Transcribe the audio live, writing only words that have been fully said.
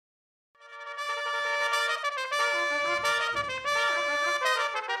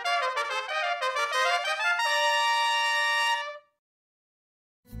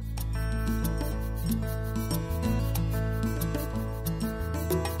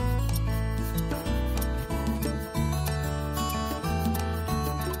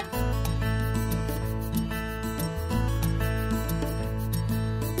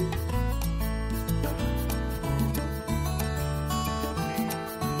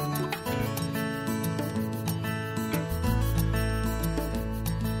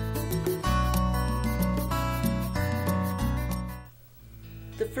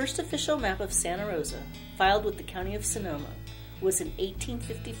first official map of Santa Rosa, filed with the County of Sonoma, was in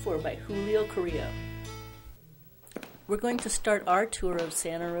 1854 by Julio Carrillo. We're going to start our tour of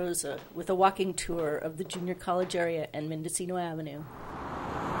Santa Rosa with a walking tour of the junior college area and Mendocino Avenue.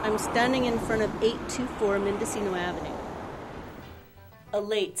 I'm standing in front of 824 Mendocino Avenue, a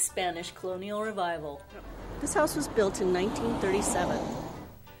late Spanish colonial revival. This house was built in 1937.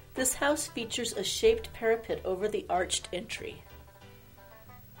 This house features a shaped parapet over the arched entry.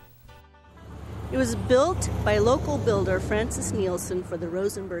 It was built by local builder Francis Nielsen for the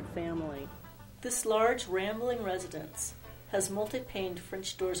Rosenberg family. This large, rambling residence has multi-paned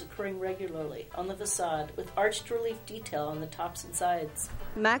French doors occurring regularly on the facade with arched relief detail on the tops and sides.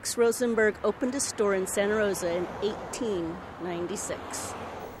 Max Rosenberg opened a store in Santa Rosa in 1896.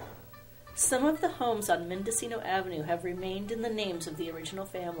 Some of the homes on Mendocino Avenue have remained in the names of the original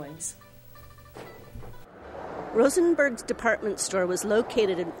families. Rosenberg's department store was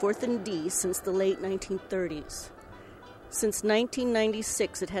located in 4th and D since the late 1930s. Since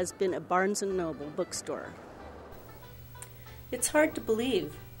 1996, it has been a Barnes & Noble bookstore. It's hard to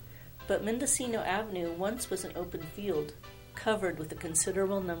believe, but Mendocino Avenue once was an open field, covered with a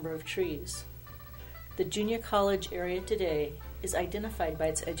considerable number of trees. The junior college area today is identified by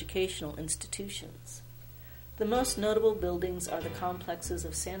its educational institutions. The most notable buildings are the complexes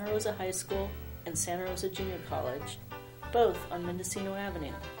of Santa Rosa High School and Santa Rosa Junior College, both on Mendocino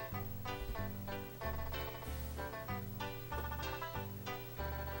Avenue.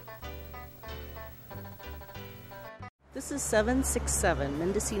 This is 767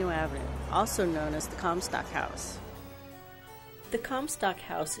 Mendocino Avenue, also known as the Comstock House. The Comstock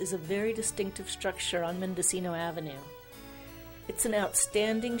House is a very distinctive structure on Mendocino Avenue. It's an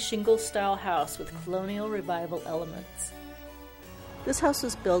outstanding shingle-style house with colonial revival elements. This house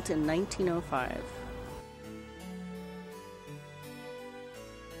was built in 1905.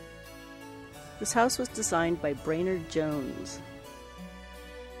 This house was designed by Brainerd Jones.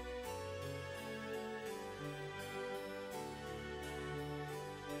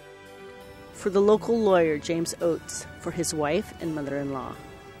 For the local lawyer James Oates, for his wife and mother-in-law.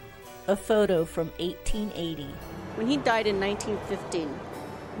 A photo from 1880. When he died in 1915,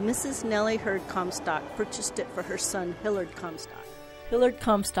 Mrs. Nellie Hurd Comstock purchased it for her son Hillard Comstock. Hillard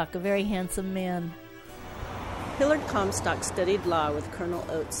Comstock, a very handsome man. Hillard Comstock studied law with Colonel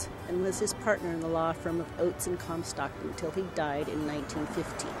Oates and was his partner in the law firm of Oates and Comstock until he died in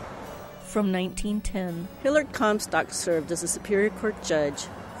 1950. From 1910, Hillard Comstock served as a Superior Court judge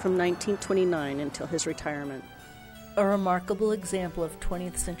from 1929 until his retirement. A remarkable example of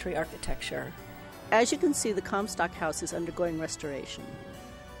 20th century architecture. As you can see, the Comstock House is undergoing restoration.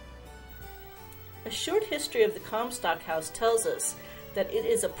 A short history of the Comstock House tells us that it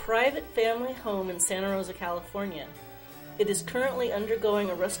is a private family home in Santa Rosa, California. It is currently undergoing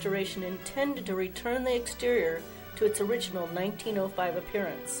a restoration intended to return the exterior to its original 1905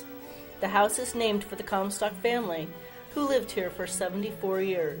 appearance. The house is named for the Comstock family, who lived here for 74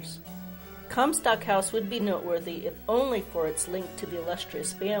 years. Comstock House would be noteworthy if only for its link to the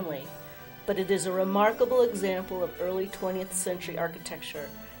illustrious family, but it is a remarkable example of early 20th century architecture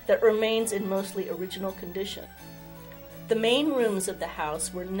that remains in mostly original condition. The main rooms of the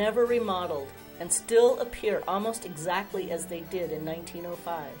house were never remodeled and still appear almost exactly as they did in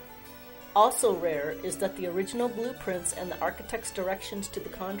 1905. Also rare is that the original blueprints and the architect's directions to the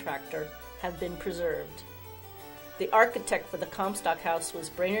contractor have been preserved. The architect for the Comstock House was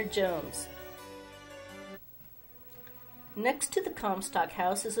Brainerd Jones. Next to the Comstock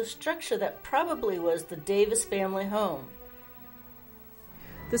House is a structure that probably was the Davis family home.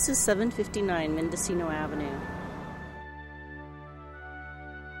 This is 759 Mendocino Avenue.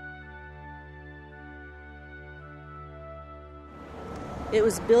 It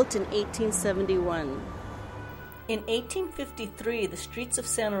was built in 1871. In 1853, the streets of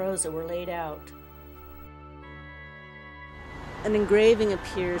Santa Rosa were laid out. An engraving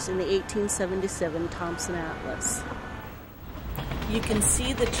appears in the 1877 Thompson Atlas. You can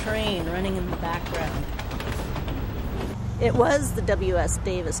see the train running in the background. It was the W.S.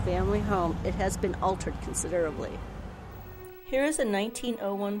 Davis family home. It has been altered considerably. Here is a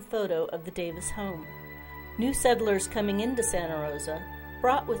 1901 photo of the Davis home. New settlers coming into Santa Rosa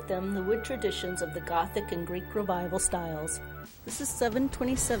brought with them the wood traditions of the Gothic and Greek Revival styles. This is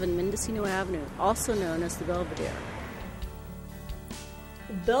 727 Mendocino Avenue, also known as the Belvedere.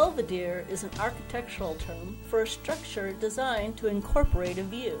 The Belvedere is an architectural term for a structure designed to incorporate a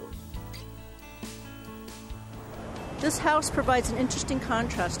view. This house provides an interesting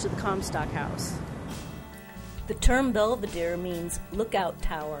contrast to the Comstock House. The term Belvedere means lookout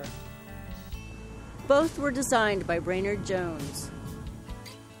tower. Both were designed by Brainerd Jones.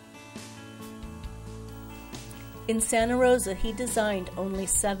 In Santa Rosa, he designed only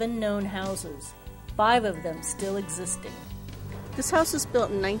 7 known houses, 5 of them still existing. This house was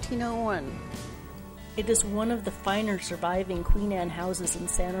built in 1901. It is one of the finer surviving Queen Anne houses in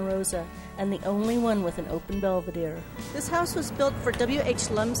Santa Rosa, and the only one with an open belvedere. This house was built for W.H.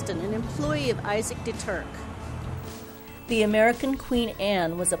 Lumsden, an employee of Isaac de Turck. The American Queen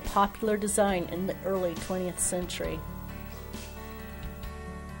Anne was a popular design in the early 20th century.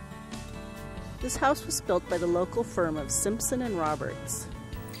 This house was built by the local firm of Simpson and Roberts.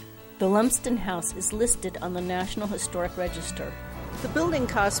 The Lumsden House is listed on the National Historic Register. The building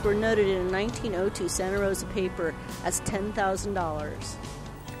costs were noted in a 1902 Santa Rosa paper as $10,000.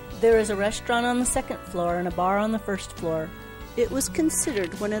 There is a restaurant on the 2nd floor and a bar on the 1st floor. It was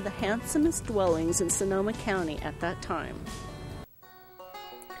considered one of the handsomest dwellings in Sonoma County at that time.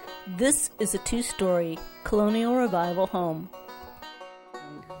 This is a 2-story colonial revival home.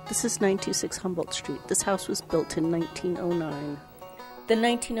 This is 926 Humboldt Street. This house was built in 1909. The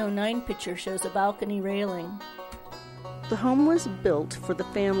 1909 picture shows a balcony railing. The home was built for the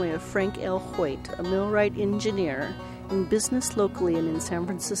family of Frank L. Hoyt, a millwright engineer in business locally and in San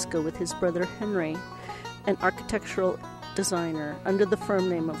Francisco with his brother Henry, an architectural designer under the firm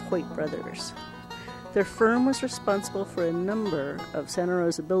name of Hoyt Brothers. Their firm was responsible for a number of Santa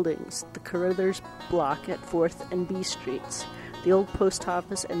Rosa buildings, the Carruthers Block at 4th and B Streets, the old post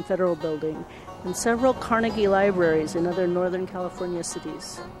office and federal building, and several Carnegie libraries in other Northern California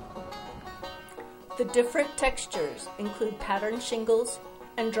cities. The different textures include patterned shingles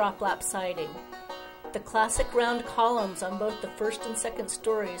and drop-lap siding. The classic round columns on both the 1st and 2nd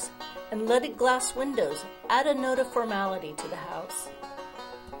stories and leaded glass windows add a note of formality to the house.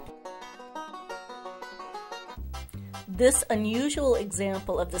 This unusual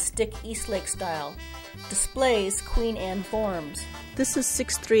example of the stick Eastlake style displays Queen Anne forms. This is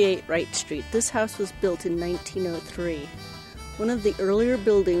 638 Wright Street. This house was built in 1903. One of the earlier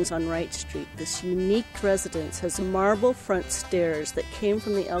buildings on Wright Street, this unique residence has marble front stairs that came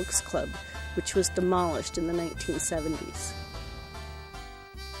from the Elks Club, which was demolished in the 1970s.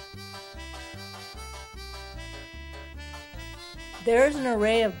 There is an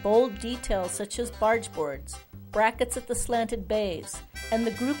array of bold details such as barge boards, brackets at the slanted bays, and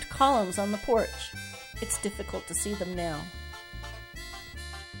the grouped columns on the porch. It's difficult to see them now.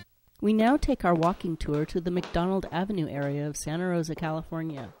 We now take our walking tour to the McDonald Avenue area of Santa Rosa,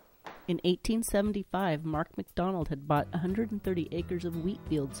 California. In 1875, Mark McDonald had bought 130 acres of wheat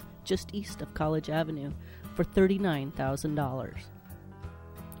fields just east of College Avenue for $39,000.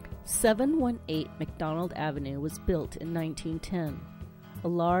 718 McDonald Avenue was built in 1910, a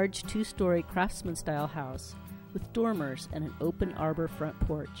large 2-story craftsman-style house with dormers and an open arbor front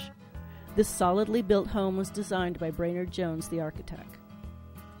porch. This solidly built home was designed by Brainerd Jones, the architect.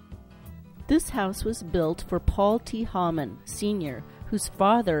 This house was built for Paul T. Hahman, Sr., whose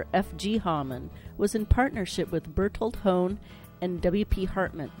father, F.G. Hahman, was in partnership with Bertold Hone and W.P.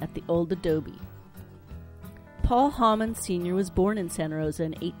 Hartman at the old Adobe. Paul Hahman Sr. was born in Santa Rosa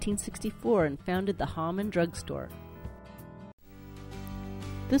in 1864 and founded the Hahman Drug Store.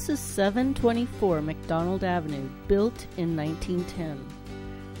 This is 724 McDonald Avenue, built in 1910.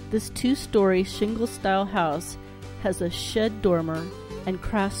 This 2-story shingle-style house has a shed dormer and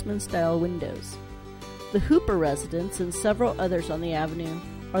craftsman-style windows. The Hooper residence and several others on the avenue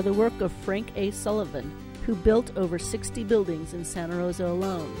are the work of Frank A. Sullivan, who built over 60 buildings in Santa Rosa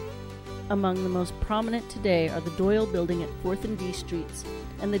alone. Among the most prominent today are the Doyle Building at 4th and B Streets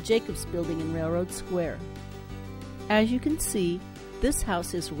and the Jacobs Building in Railroad Square. As you can see, this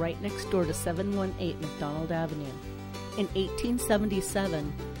house is right next door to 718 McDonald Avenue. In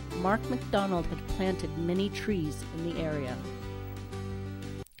 1877, Mark McDonald had planted many trees in the area.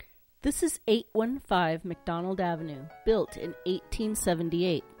 This is 815 McDonald Avenue, built in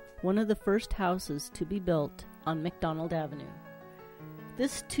 1878, one of the first houses to be built on McDonald Avenue.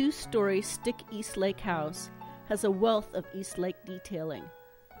 This 2-story stick Eastlake house has a wealth of Eastlake detailing.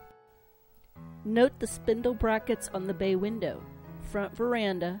 Note the spindle brackets on the bay window, front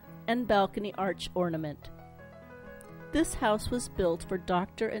veranda, and balcony arch ornament. This house was built for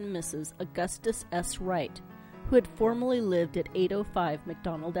Dr. and Mrs. Augustus S. Wright, who had formerly lived at 805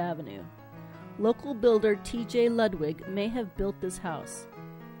 McDonald Avenue. Local builder T.J. Ludwig may have built this house.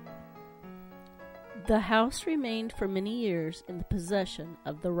 The house remained for many years in the possession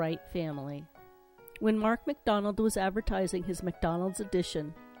of the Wright family. When Mark McDonald was advertising his McDonald's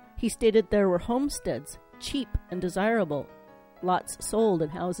Edition, he stated there were homesteads, cheap and desirable, lots sold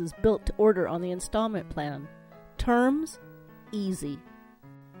and houses built to order on the installment plan. Terms, easy.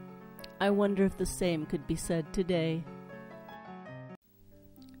 I wonder if the same could be said today.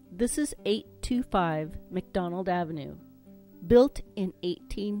 This is 82 725 McDonald Avenue, built in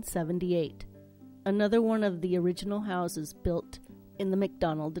 1878. Another one of the original houses built in the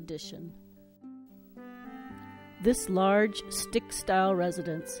McDonald addition. This large stick-style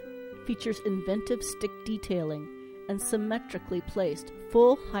residence features inventive stick detailing and symmetrically placed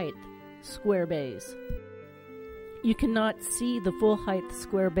full-height square bays. You cannot see the full-height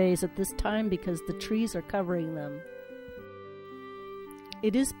square bays at this time because the trees are covering them.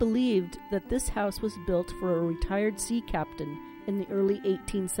 It is believed that this house was built for a retired sea captain in the early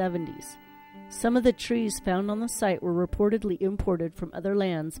 1870s. Some of the trees found on the site were reportedly imported from other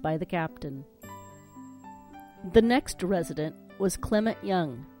lands by the captain. The next resident was Clement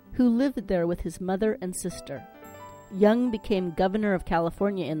Young, who lived there with his mother and sister. Young became governor of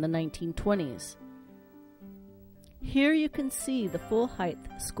California in the 1920s. Here you can see the full-height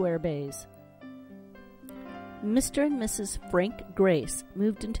square bays. Mr. and Mrs. Frank Grace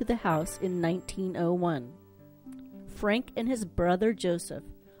moved into the house in 1901. Frank and his brother Joseph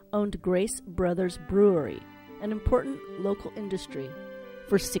owned Grace Brothers Brewery, an important local industry,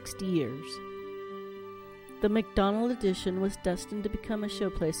 for 60 years. The McDonald addition was destined to become a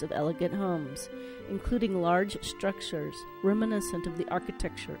showplace of elegant homes, including large structures reminiscent of the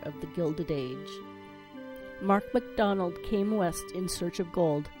architecture of the Gilded Age. Mark McDonald came west in search of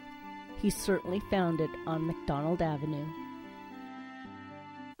gold. He certainly found it on McDonald Avenue.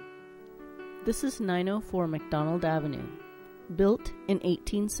 This is 904 McDonald Avenue, built in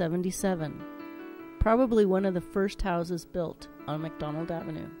 1877. Probably one of the first houses built on McDonald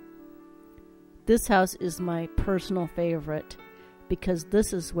Avenue. This house is my personal favorite because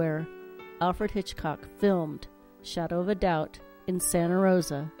this is where Alfred Hitchcock filmed Shadow of a Doubt in Santa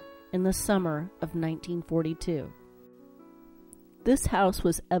Rosa in the summer of 1942. This house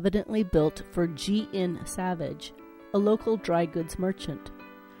was evidently built for G.N. Savage, a local dry goods merchant.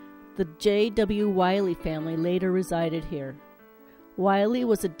 The J.W. Wiley family later resided here. Wiley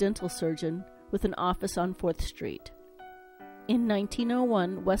was a dental surgeon with an office on 4th Street. In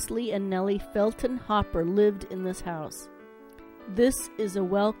 1901, Wesley and Nellie Felton Hopper lived in this house. This is a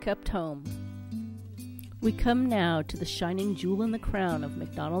well-kept home. We come now to the shining jewel in the crown of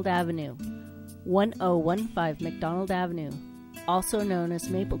McDonald Avenue, 1015 McDonald Avenue, also known as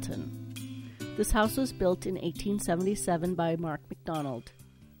Mapleton. This house was built in 1877 by Mark McDonald.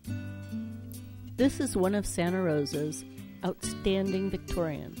 This is one of Santa Rosa's outstanding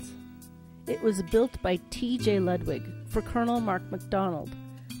Victorians. It was built by T.J. Ludwig for Colonel Mark McDonald,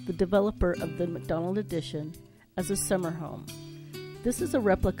 the developer of the McDonald addition, as a summer home. This is a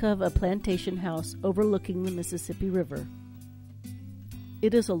replica of a plantation house overlooking the Mississippi River.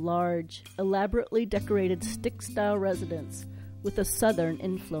 It is a large, elaborately decorated stick-style residence with a southern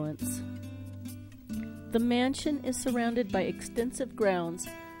influence. The mansion is surrounded by extensive grounds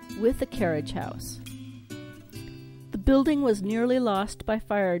with a carriage house. The building was nearly lost by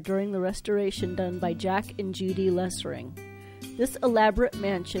fire during the restoration done by Jack and Judy Lessering. This elaborate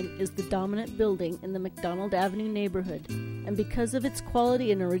mansion is the dominant building in the McDonald Avenue neighborhood, and because of its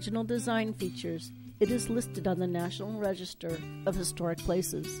quality and original design features, it is listed on the National Register of Historic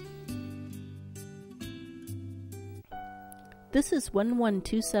Places. This is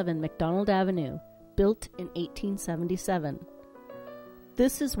 1127 McDonald Avenue, built in 1877.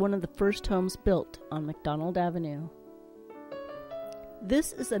 This is one of the first homes built on McDonald Avenue.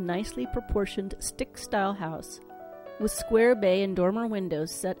 This is a nicely proportioned stick-style house with square bay and dormer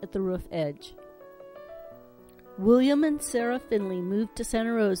windows set at the roof edge. William and Sarah Finley moved to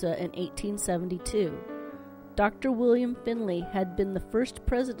Santa Rosa in 1872. Dr. William Finley had been the first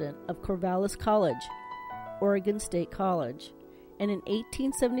president of Corvallis College, Oregon State College, and in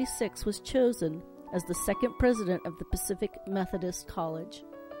 1876 was chosen as the second president of the Pacific Methodist College.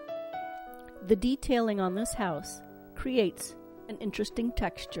 The detailing on this house creates an interesting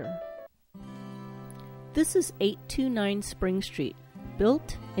texture. This is 829 Spring Street,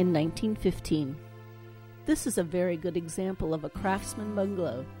 built in 1915. This is a very good example of a craftsman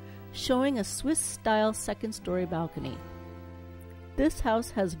bungalow, showing a Swiss-style second-story balcony. This house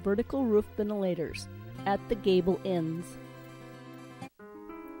has vertical roof ventilators at the gable ends.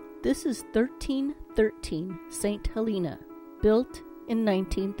 This is 1313 St. Helena, built in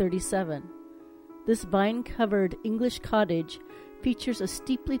 1937. This vine-covered English cottage features a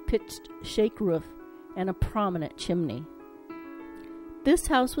steeply pitched shake roof and a prominent chimney. This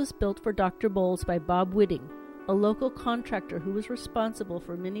house was built for Dr. Bowles by Bob Whitting, a local contractor who was responsible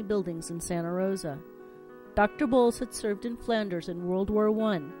for many buildings in Santa Rosa. Dr. Bowles had served in Flanders in World War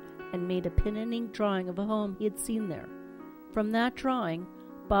I and made a pen-and-ink drawing of a home he had seen there. From that drawing,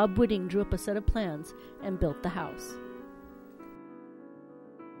 Bob Whitting drew up a set of plans and built the house.